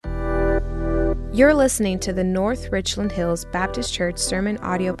You're listening to the North Richland Hills Baptist Church Sermon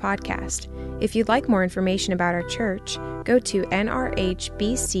Audio Podcast. If you'd like more information about our church, go to nrhbc.org.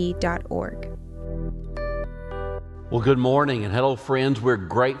 Well, good morning and hello, friends. We're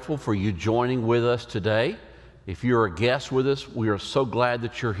grateful for you joining with us today. If you're a guest with us, we are so glad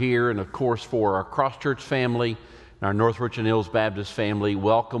that you're here. And of course, for our Cross Church family and our North Richland Hills Baptist family,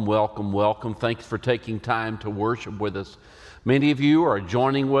 welcome, welcome, welcome. Thanks for taking time to worship with us. Many of you are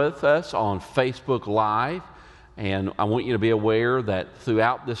joining with us on Facebook Live, and I want you to be aware that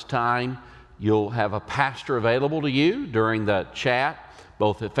throughout this time, you'll have a pastor available to you during the chat,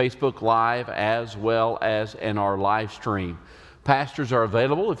 both at Facebook Live as well as in our live stream. Pastors are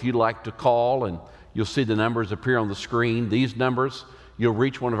available if you'd like to call, and you'll see the numbers appear on the screen. These numbers, you'll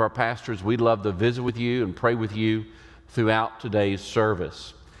reach one of our pastors. We'd love to visit with you and pray with you throughout today's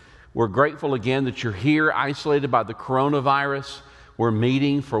service. We're grateful again that you're here, isolated by the coronavirus. We're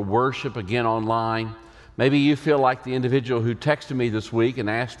meeting for worship again online. Maybe you feel like the individual who texted me this week and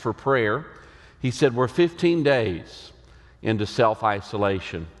asked for prayer. He said, we're 15 days into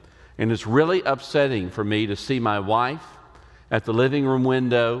self-isolation, and it's really upsetting for me to see my wife at the living room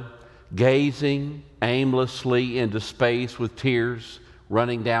window gazing aimlessly into space with tears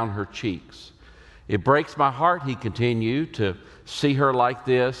running down her cheeks. It breaks my heart, he continued, to see her like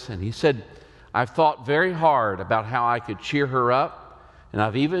this. And he said, I've thought very hard about how I could cheer her up, and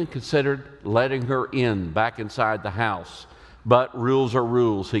I've even considered letting her back inside the house. But rules are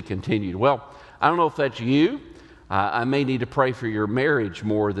rules, he continued. Well, I don't know if that's you. I may need to pray for your marriage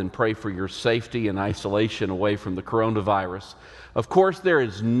more than pray for your safety and isolation away from the coronavirus. Of course, there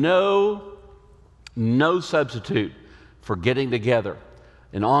is no substitute for getting together.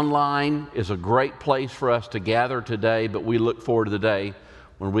 And online is a great place for us to gather today, but we look forward to the day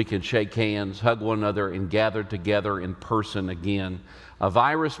when we can shake hands, hug one another, and gather together in person again. A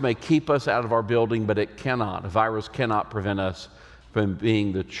virus may keep us out of our building, but it cannot. A virus cannot prevent us from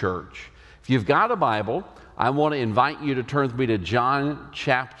being the church. If you've got a Bible, I want to invite you to turn with me to John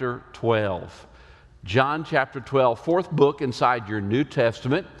chapter 12. John chapter 12, fourth book inside your New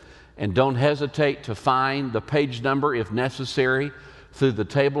Testament. And don't hesitate to find the page number if necessary through the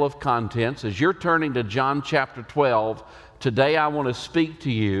table of contents. As you're turning to John chapter 12, today I want to speak to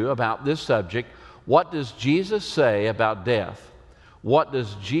you about this subject. What does Jesus say about death? What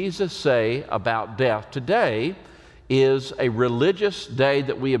does Jesus say about death? Today is a religious day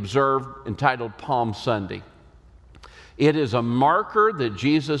that we observe entitled Palm Sunday. It is a marker that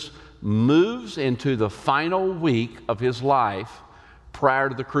Jesus moves into the final week of his life prior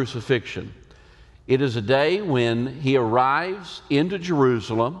to the crucifixion. It is a day when he arrives into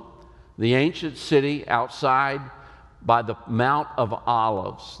Jerusalem, the ancient city outside by the Mount of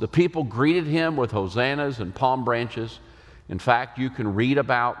Olives. The people greeted him with hosannas and palm branches. In fact, you can read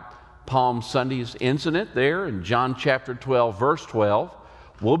about Palm Sunday's incident there in John chapter 12, verse 12.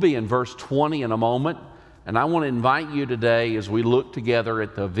 We'll be in verse 20 in a moment. And I want to invite you today as we look together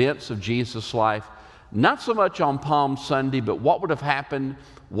at the events of Jesus' life, not so much on Palm Sunday, but what would have happened,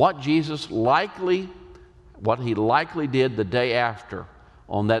 what he likely did the day after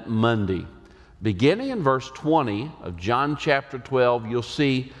on that Monday. Beginning in verse 20 of John chapter 12, you'll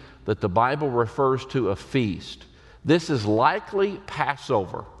see that the Bible refers to a feast. This is likely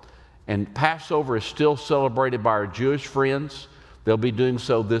Passover, and Passover is still celebrated by our Jewish friends. They'll be doing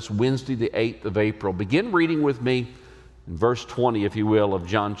so this Wednesday, the 8th of April. Begin reading with me in verse 20, if you will, of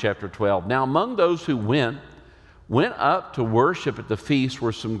John chapter 12. Now, among those who went up to worship at the feast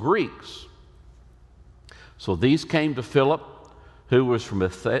were some Greeks. So these came to Philip, who was from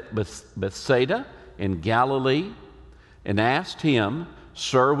Bethsaida in Galilee, and asked him,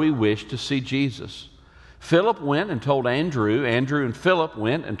 Sir, we wish to see Jesus. Philip went and told Andrew. Andrew and Philip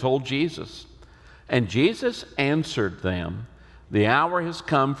went and told Jesus. And Jesus answered them, The hour has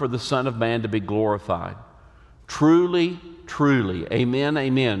come for the Son of Man to be glorified. Truly, truly, amen,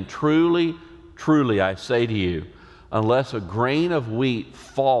 amen, truly, truly, I say to you, unless a grain of wheat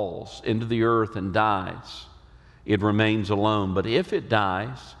falls into the earth and dies, it remains alone. But if it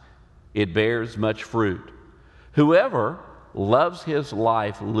dies, it bears much fruit. Whoever loves his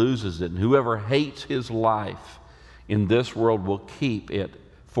life loses it, and whoever hates his life in this world will keep it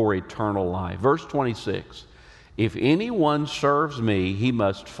for eternal life. Verse 26, if anyone serves me, he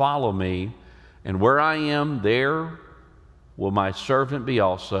must follow me, and where I am, there will my servant be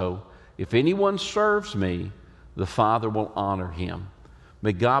also. If anyone serves me, the Father will honor him.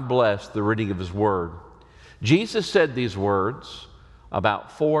 May God bless the reading of his word. Jesus said these words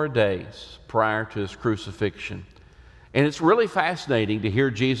about 4 days prior to his crucifixion. And it's really fascinating to hear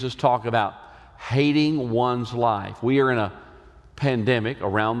Jesus talk about hating one's life. We are in a pandemic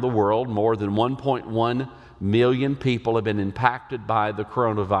around the world. More than 1.1 million people have been impacted by the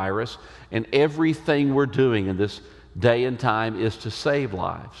coronavirus, and everything we're doing in this day and time is to save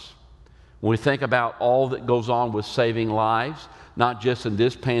lives. When we think about all that goes on with saving lives, not just in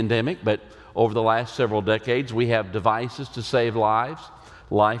this pandemic, but over the last several decades, we have devices to save lives,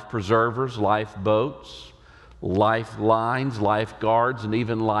 life preservers, lifeboats, lifelines, lifeguards, and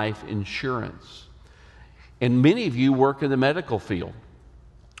even life insurance. And many of you work in the medical field,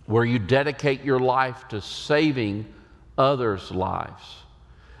 where you dedicate your life to saving others' lives.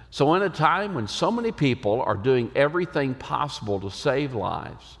 So in a time when so many people are doing everything possible to save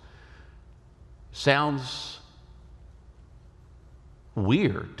lives, sounds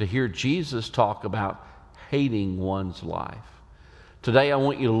weird to hear Jesus talk about hating one's life. Today I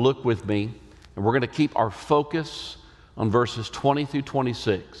want you to look with me, and we're going to keep our focus on verses 20 through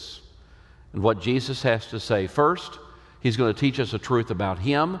 26 and what Jesus has to say. First, he's going to teach us a truth about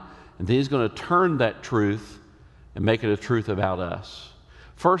him, and then he's going to turn that truth and make it a truth about us.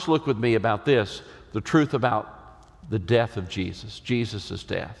 First, look with me about this, the truth about the death of Jesus, Jesus'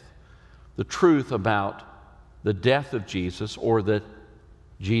 death. The truth about the death of Jesus, or the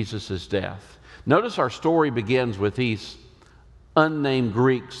Jesus' death. Notice our story begins with these unnamed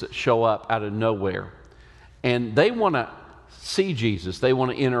Greeks that show up out of nowhere. And they want to see Jesus. They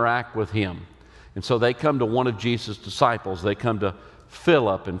want to interact with him. And so they come to one of Jesus' disciples. They come to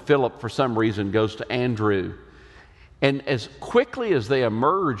Philip, and Philip, for some reason, goes to Andrew. And as quickly as they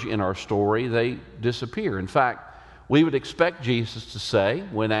emerge in our story, they disappear. In fact, we would expect Jesus to say,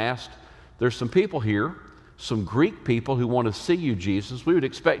 when asked, there's some people here, some Greek people who want to see you, Jesus. We would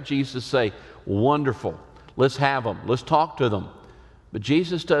expect Jesus to say, wonderful, let's have them, let's talk to them. But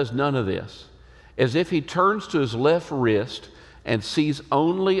Jesus does none of this. As if he turns to his left wrist and sees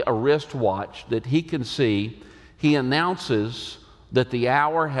only a wristwatch that he can see, he announces that the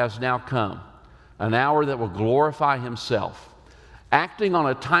hour has now come, an hour that will glorify himself. Acting on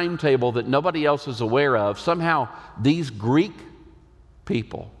a timetable that nobody else is aware of, somehow these Greek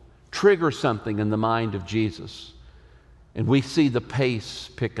people trigger something in the mind of Jesus. And we see the pace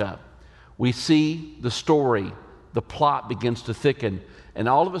pick up. We see the story, the plot begins to thicken, and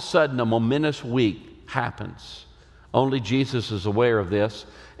all of a sudden a momentous week happens. Only Jesus is aware of this,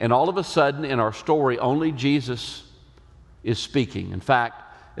 and all of a sudden in our story, only Jesus is speaking. In fact,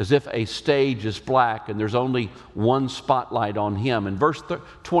 as if a stage is black and there's only one spotlight on him. In verse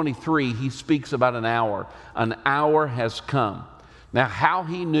 23, he speaks about an hour. An hour has come. Now, how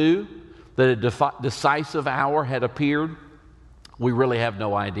he knew that a decisive hour had appeared, we really have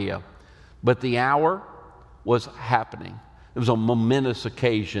no idea. But the hour was happening. It was a momentous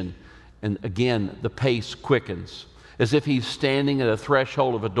occasion. And again, the pace quickens, as if he's standing at a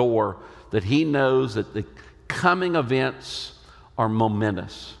threshold of a door that he knows that the coming events are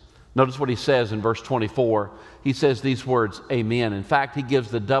momentous. Notice what he says in verse 24. He says these words, amen. In fact, he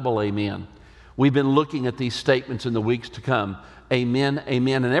gives the double amen. We've been looking at these statements in the weeks to come. Amen,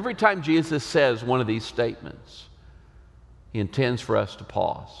 amen. And every time Jesus says one of these statements, he intends for us to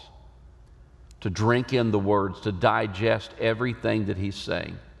pause, to drink in the words, to digest everything that he's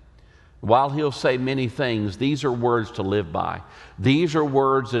saying. While he'll say many things, these are words to live by. These are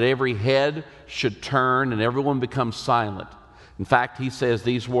words that every head should turn and everyone becomes silent. In fact, he says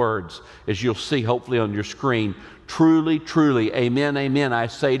these words, as you'll see hopefully on your screen, truly, truly, amen, amen, I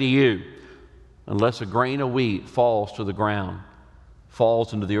say to you, unless a grain of wheat falls to the ground,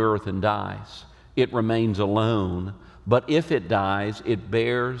 falls into the earth and dies, it remains alone. But if it dies, it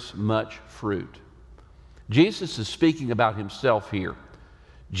bears much fruit. Jesus is speaking about himself here.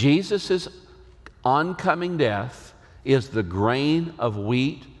 Jesus' oncoming death is the grain of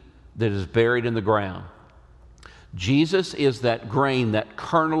wheat that is buried in the ground. Jesus is that grain, that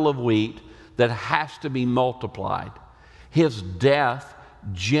kernel of wheat that has to be multiplied. His death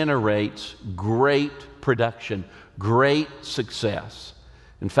generates great production, great success.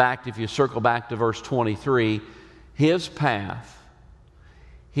 In fact, if you circle back to verse 23, his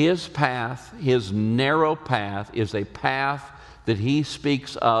narrow path is a path that he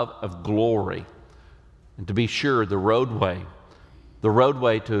speaks of glory. And to be sure, the roadway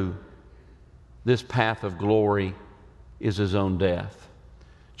to this path of glory is his own death.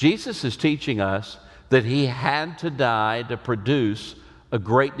 Jesus is teaching us that he had to die to produce a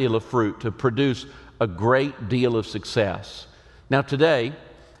great deal of fruit, to produce a great deal of success. Now today,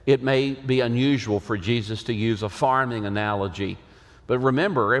 it may be unusual for Jesus to use a farming analogy, but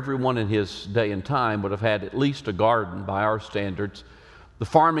remember, everyone in his day and time would have had at least a garden by our standards. The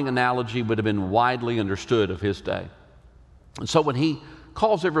farming analogy would have been widely understood of his day. And so when he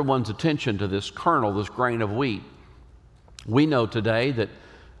calls everyone's attention to this kernel, this grain of wheat, We know today that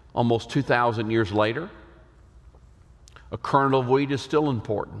almost 2,000 years later, a kernel of wheat is still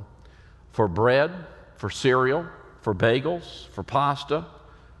important for bread, for cereal, for bagels, for pasta,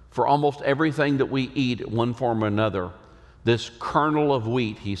 for almost everything that we eat in one form or another. This kernel of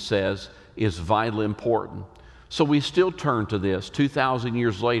wheat, he says, is vitally important. So we still turn to this 2,000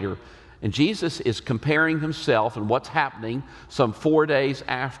 years later, and Jesus is comparing himself and what's happening some 4 days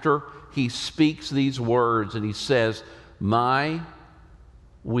after he speaks these words, and he says, my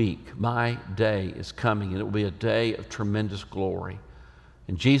week, my day is coming, and it will be a day of tremendous glory.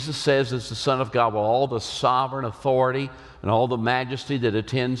 And Jesus says, as the Son of God, with all the sovereign authority and all the majesty that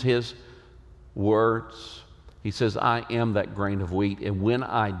attends his words, he says, I am that grain of wheat, and when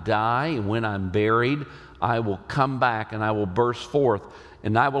I die and when I'm buried, I will come back and I will burst forth,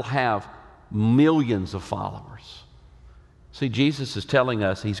 and I will have millions of followers. See, Jesus is telling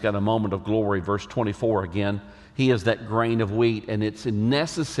us he's got a moment of glory. Verse 24 again, he is that grain of wheat, and it's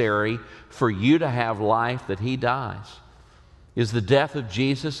necessary for you to have life that he dies. Is the death of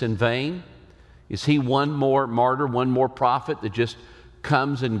Jesus in vain? Is he one more martyr, one more prophet that just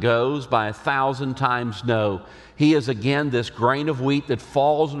comes and goes by 1,000 times? No. He is again this grain of wheat that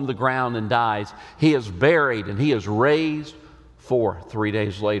falls into the ground and dies. He is buried and he is raised for 3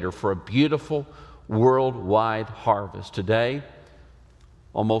 days later for a beautiful worldwide harvest. Today,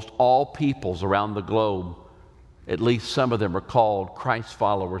 almost all peoples around the globe, at least some of them, are called Christ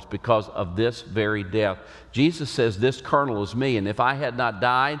followers because of this very death. Jesus says, this kernel is me, and if I had not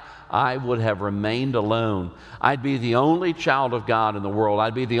died, I would have remained alone. I'd be the only child of God in the world.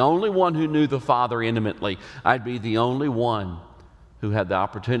 I'd be the only one who knew the Father intimately. I'd be the only one who had the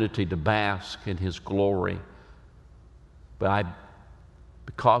opportunity to bask in his glory. But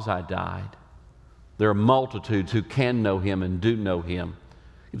because I died, there are multitudes who can know him and do know him.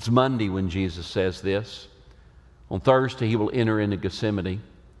 It's Monday when Jesus says this. On Thursday, he will enter into Gethsemane.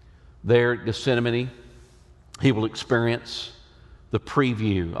 There at Gethsemane, he will experience the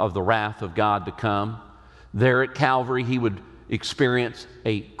preview of the wrath of God to come. There at Calvary, he would experience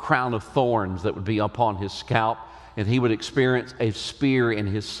a crown of thorns that would be upon his scalp, and he would experience a spear in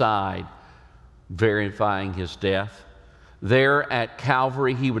his side, verifying his death. There at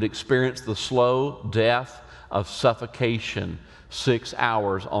Calvary, he would experience the slow death of suffocation, 6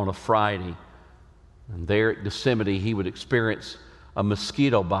 hours on a Friday. And there at Gethsemane, he would experience a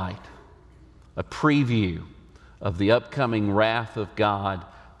mosquito bite, a preview of the upcoming wrath of God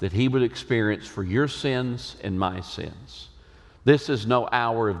that he would experience for your sins and my sins. This is no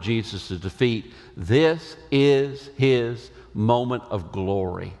hour of Jesus' defeat. This is his moment of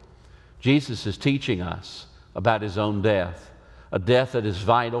glory. Jesus is teaching us about his own death, a death that is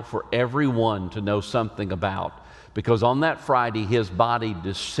vital for everyone to know something about. Because on that Friday, his body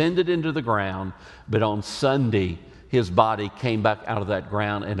descended into the ground, but on Sunday, his body came back out of that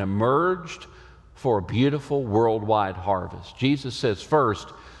ground and emerged for a beautiful worldwide harvest. Jesus says, first,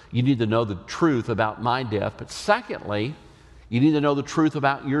 you need to know the truth about my death, but secondly, you need to know the truth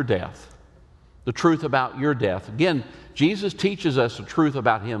about your death. The truth about your death. Again, Jesus teaches us the truth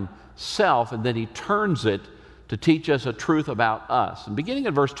about himself, and then he turns it to teach us a truth about us. And beginning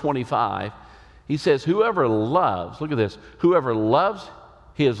in verse 25, he says, whoever loves, look at this, whoever loves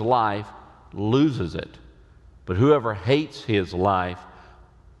his life loses it, but whoever hates his life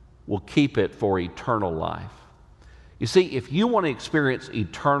will keep it for eternal life. You see, if you want to experience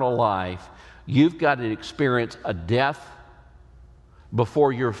eternal life, you've got to experience a death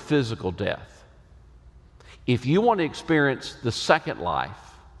before your physical death. If you want to experience the second life,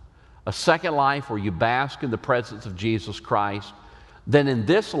 a second life where you bask in the presence of Jesus Christ, then in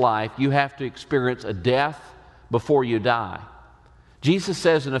this life you have to experience a death before you die. Jesus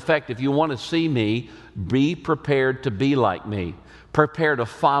says, in effect, if you want to see me, be prepared to be like me. Prepare to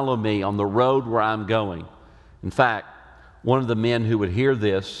follow me on the road where I'm going. In fact, one of the men who would hear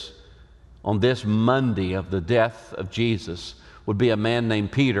this on this Monday of the death of Jesus would be a man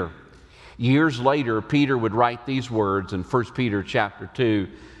named Peter. Years later, Peter would write these words in 1 Peter chapter 2,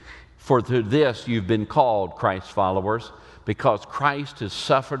 for to this you've been called, Christ's followers, because Christ has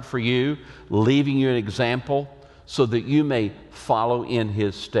suffered for you, leaving you an example so that you may follow in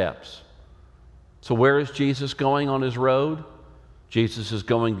his steps. So where is Jesus going on his road? Jesus is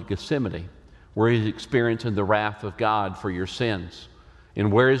going to Gethsemane, where he's experiencing the wrath of God for your sins.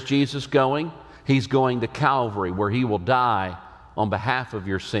 And where is Jesus going? He's going to Calvary, where he will die on behalf of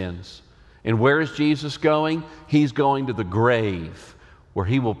your sins. And where is Jesus going? He's going to the grave, where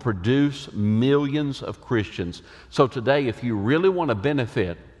he will produce millions of Christians. So today, if you really want to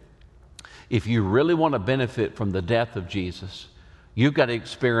benefit from the death of Jesus, you've got to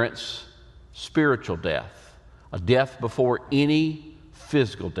experience spiritual death, a death before any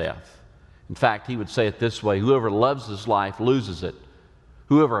physical death. In fact, he would say it this way: whoever loves his life loses it.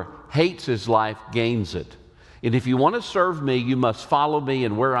 Whoever hates his life gains it. And if you want to serve me, you must follow me,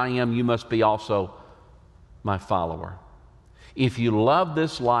 and where I am, you must be also my follower. If you love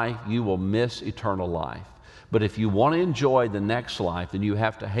this life, you will miss eternal life. But if you want to enjoy the next life, then you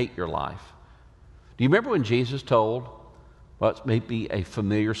have to hate your life. Do you remember when Jesus told, well, it may be a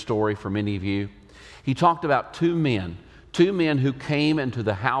familiar story for many of you. He talked about two men who came into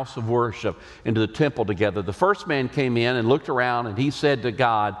the house of worship, into the temple together. The first man came in and looked around, and he said to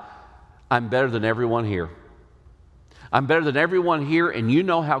God, I'm better than everyone here. I'm better than everyone here, and you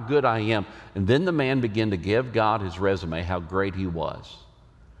know how good I am. And then the man began to give God his resume, how great he was.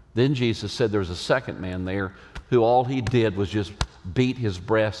 Then Jesus said there was a second man there who all he did was just beat his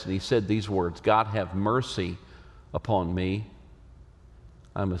breast, and he said these words, God, have mercy upon me.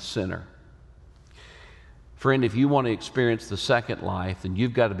 I'm a sinner. Friend, if you want to experience the second life, then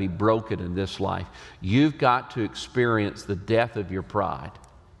you've got to be broken in this life. You've got to experience the death of your pride.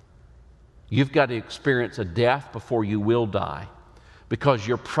 You've got to experience a death before you will die, because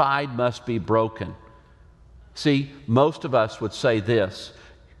your pride must be broken. See, most of us would say this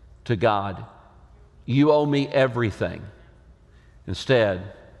to God: you owe me everything.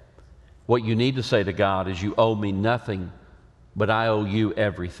 Instead, what you need to say to God is, you owe me nothing, but I owe you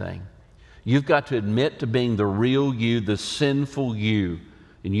everything. You've got to admit to being the real you, the sinful you,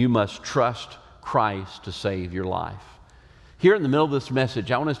 and you must trust Christ to save your life. Here in the middle of this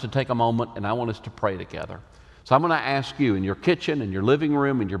message, I want us to take a moment and I want us to pray together. So I'm going to ask you, in your kitchen, in your living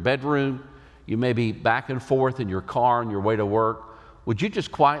room, in your bedroom, you may be back and forth in your car on your way to work, would you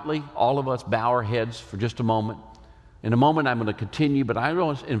just quietly, all of us, bow our heads for just a moment? In a moment, I'm going to continue, but I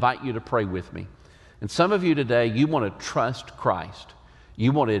want to invite you to pray with me. And some of you today, you want to trust Christ.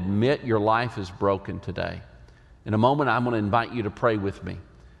 You want to admit your life is broken today. In a moment, I'm going to invite you to pray with me.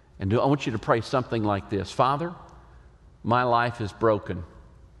 And I want you to pray something like this: Father, my life is broken.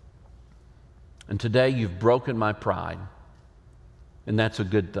 And today you've broken my pride. And that's a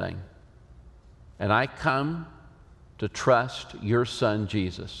good thing. And I come to trust your Son,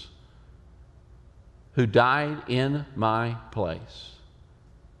 Jesus, who died in my place.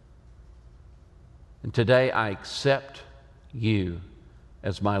 And today I accept you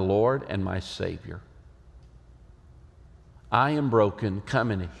as my Lord and my Savior. I am broken.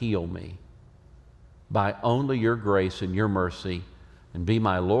 Come and heal me by only your grace and your mercy, and be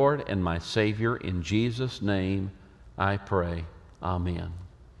my Lord and my Savior. In Jesus' name I pray. Amen.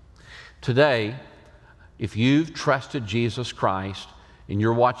 Today, if you've trusted Jesus Christ and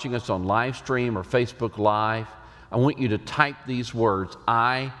you're watching us on live stream or Facebook Live, I want you to type these words: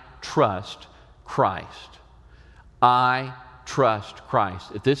 I trust Christ. I trust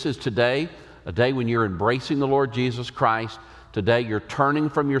Christ. If this is today, a day when you're embracing the Lord Jesus Christ, today you're turning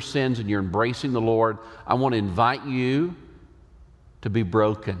from your sins and you're embracing the Lord, I want to invite you to be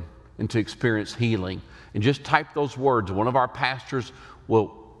broken and to experience healing. And just type those words, and one of our pastors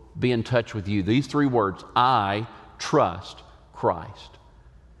will be in touch with you. These three words: I trust Christ.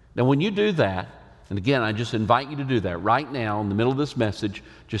 Now, when you do that, and again, I just invite you to do that right now in the middle of this message.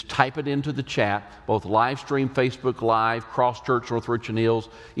 Just type it into the chat, both live stream, Facebook Live, Cross Church, North Richland Hills.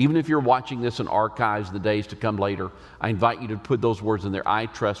 Even if you're watching this in archives in the days to come later, I invite you to put those words in there: I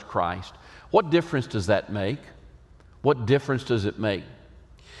trust Christ. What difference does that make? What difference does it make?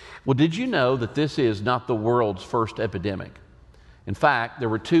 Well, did you know that this is not the world's first epidemic? In fact, there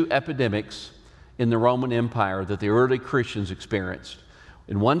were two epidemics in the Roman Empire that the early Christians experienced.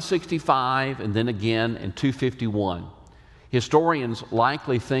 In 165 and then again in 251. Historians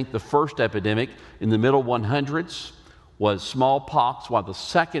likely think the first epidemic in the middle 100s was smallpox, while the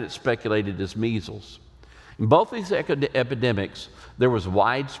second, it's speculated, is measles. In both these epidemics, there was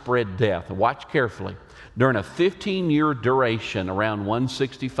widespread death. And watch carefully. During a 15-year duration around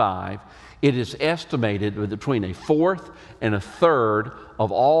 165, it is estimated that between a fourth and a third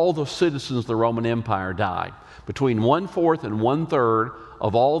of all the citizens of the Roman Empire died. Between 1/4 and 1/3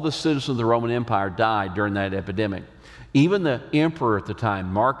 of all the citizens of the Roman Empire died during that epidemic. Even the emperor at the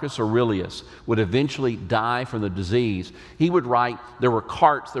time, Marcus Aurelius, would eventually die from the disease. He would write, there were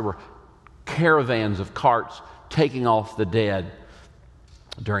caravans of carts taking off the dead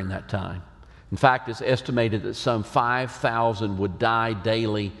during that time. In fact, it's estimated that some 5,000 would die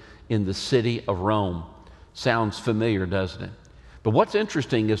daily in the city of Rome. Sounds familiar, doesn't it? But what's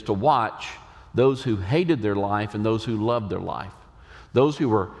interesting is to watch those who hated their life and those who loved their life. Those who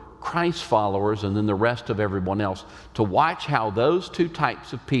were Christ followers and then the rest of everyone else. To watch how those two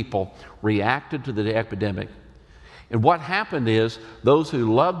types of people reacted to the epidemic. And what happened is those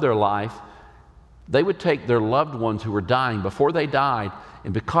who loved their life, They would take their loved ones who were dying before they died,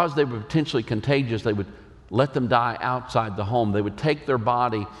 and because they were potentially contagious, they would let them die outside the home. They would take their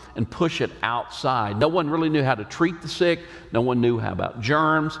body and push it outside. No one really knew how to treat the sick. No one knew how about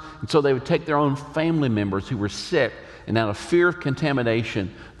germs. And so they would take their own family members who were sick, and out of fear of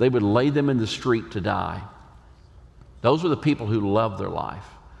contamination, they would lay them in the street to die. Those were the people who loved their life.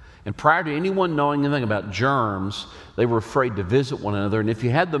 And prior to anyone knowing anything about germs, they were afraid to visit one another. And if you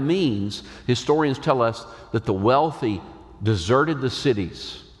had the means, historians tell us that the wealthy deserted the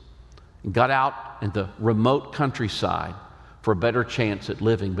cities and got out in the remote countryside for a better chance at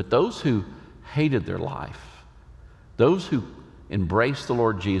living. But those who hated their life, those who embraced the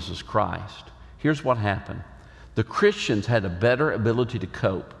Lord Jesus Christ, here's what happened. The Christians had a better ability to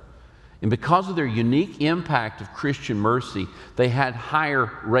cope. And because of their unique impact of Christian mercy, they had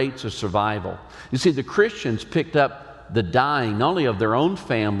higher rates of survival. You see, the Christians picked up the dying, not only of their own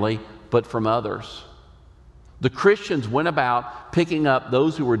family, but from others. The Christians went about picking up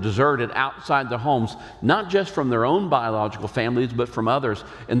those who were deserted outside their homes, not just from their own biological families, but from others.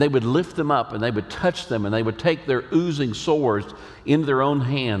 And they would lift them up, and they would touch them, and they would take their oozing sores into their own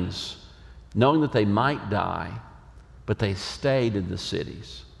hands, knowing that they might die, but they stayed in the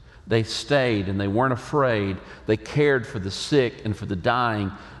cities. They stayed, and they weren't afraid. They cared for the sick and for the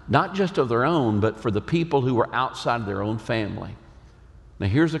dying, not just of their own, but for the people who were outside of their own family. Now,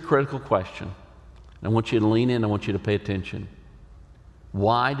 here's a critical question. I want you to lean in. I want you to pay attention.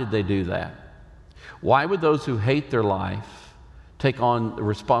 Why did they do that? Why would those who hate their life take on the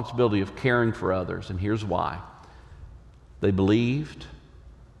responsibility of caring for others? And here's why. They believed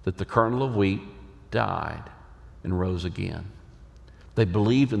that the kernel of wheat died and rose again. They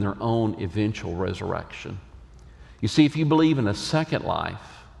believed in their own eventual resurrection. You see, if you believe in a second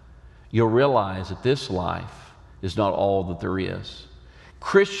life, you'll realize that this life is not all that there is.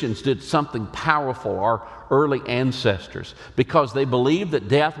 Christians did something powerful, our early ancestors, because they believed that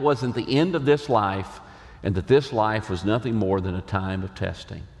death wasn't the end of this life and that this life was nothing more than a time of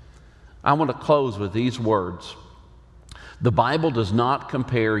testing. I want to close with these words. The Bible does not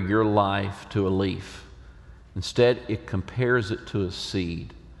compare your life to a leaf. Instead, it compares it to a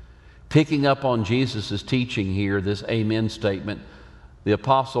seed. Picking up on Jesus' teaching here, this amen statement, the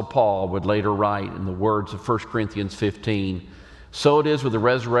Apostle Paul would later write in the words of 1 Corinthians 15, so it is with the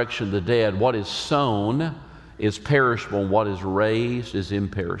resurrection of the dead. What is sown is perishable, and what is raised is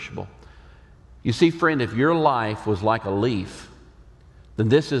imperishable. You see, friend, if your life was like a leaf, then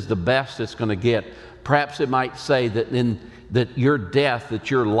this is the best it's going to get. Perhaps it might say that your death, that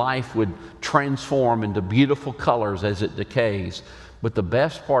your life would transform into beautiful colors as it decays. But the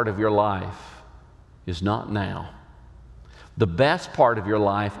best part of your life is not now. The best part of your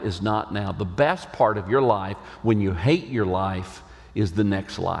life is not now. The best part of your life, when you hate your life, is the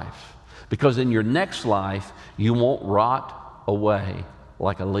next life. Because in your next life, you won't rot away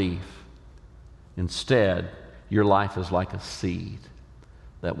like a leaf. Instead, your life is like a seed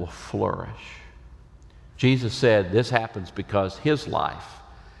that will flourish. Jesus said this happens because his life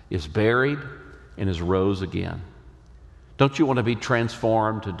is buried and is rose again. Don't you want to be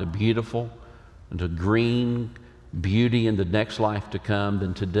transformed into beautiful, into green beauty in the next life to come?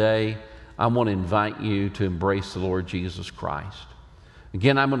 Then today, I want to invite you to embrace the Lord Jesus Christ.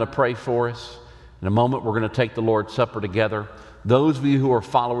 Again, I'm going to pray for us. In a moment, we're going to take the Lord's Supper together. Those of you who are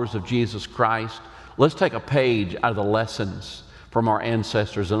followers of Jesus Christ, let's take a page out of the lessons from our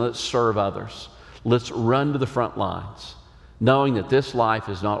ancestors and let's serve others. Let's run to the front lines, knowing that this life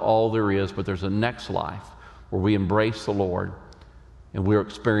is not all there is, but there's a next life where we embrace the Lord and we'll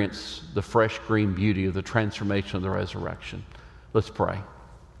experience the fresh green beauty of the transformation of the resurrection. Let's pray.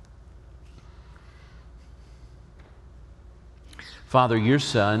 Father, your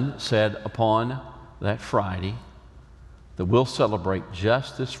Son said upon that Friday that we'll celebrate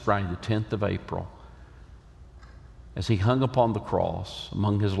just this Friday, the 10th of April. As he hung upon the cross,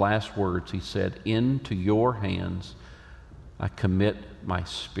 among his last words, he said, into your hands I commit my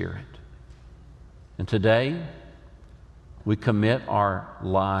spirit. And today, we commit our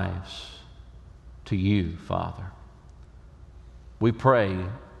lives to you, Father. We pray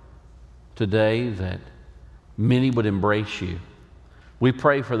today that many would embrace you. We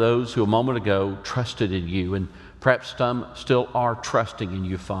pray for those who a moment ago trusted in you and perhaps some still are trusting in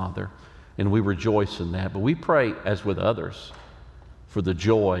you, Father, and we rejoice in that. But we pray, as with others, for the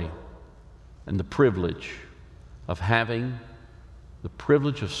joy and the privilege of having the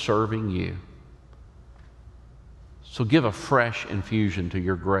privilege of serving you. So give a fresh infusion to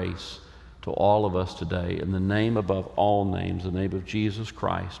your grace to all of us today. In the name above all names, the name of Jesus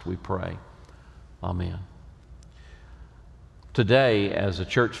Christ, we pray. Amen. Today, as a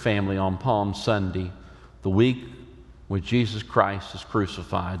church family on Palm Sunday, the week when Jesus Christ is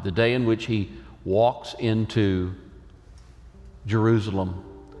crucified, the day in which he walks into Jerusalem,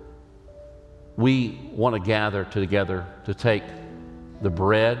 we want to gather together to take the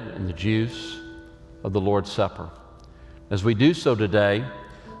bread and the juice of the Lord's Supper. As we do so today,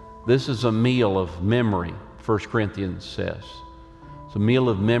 this is a meal of memory, 1 Corinthians says. It's a meal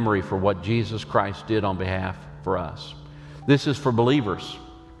of memory for what Jesus Christ did on behalf for us. This is for believers.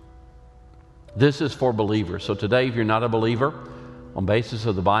 This is for believers. So today, if you're not a believer, on basis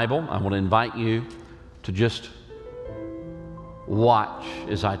of the Bible, I want to invite you to just watch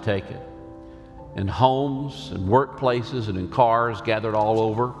as I take it. In homes and workplaces and in cars gathered all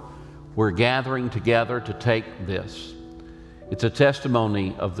over, we're gathering together to take this. It's a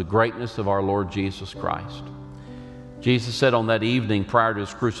testimony of the greatness of our Lord Jesus Christ. Jesus said on that evening prior to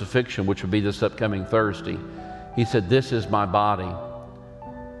his crucifixion, which would be this upcoming Thursday, he said, "This is my body,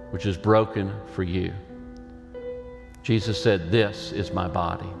 which is broken for you." Jesus said, "This is my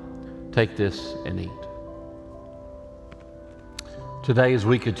body. Take this and eat." Today, as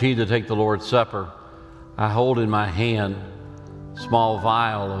we continue to take the Lord's Supper, I hold in my hand a small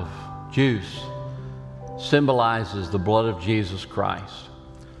vial of juice. Symbolizes the blood of Jesus Christ.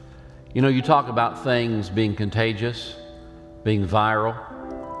 You know, you talk about things being contagious, being viral.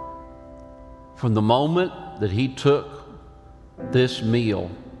 From the moment that he took this meal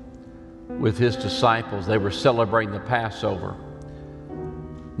with his disciples, they were celebrating the Passover.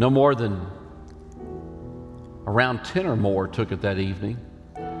 No more than around 10 or more took it that evening.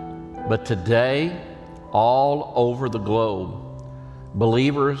 But today, all over the globe,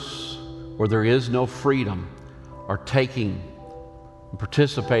 believers where there is no freedom are taking and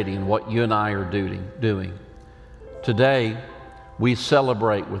participating in what you and I are doing. Today, we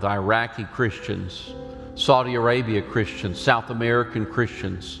celebrate with Iraqi Christians, Saudi Arabia Christians, South American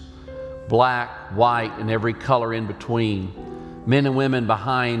Christians, black, white, and every color in between, men and women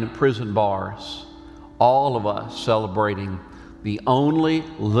behind prison bars, all of us celebrating the only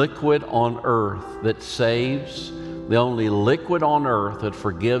liquid on earth that saves, the only liquid on earth that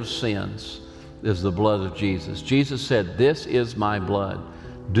forgives sins is the blood of Jesus. Jesus said, "This is my blood.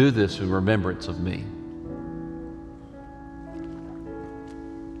 Do this in remembrance of me."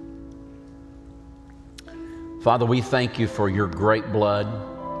 Father, we thank you for your great blood,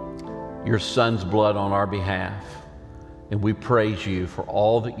 your Son's blood on our behalf. And we praise you for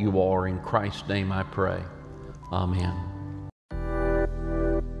all that you are. In Christ's name I pray. Amen.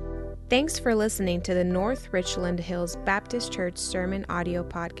 Thanks for listening to the North Richland Hills Baptist Church Sermon Audio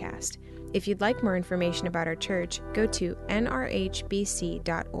Podcast. If you'd like more information about our church, go to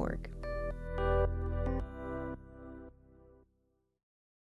nrhbc.org.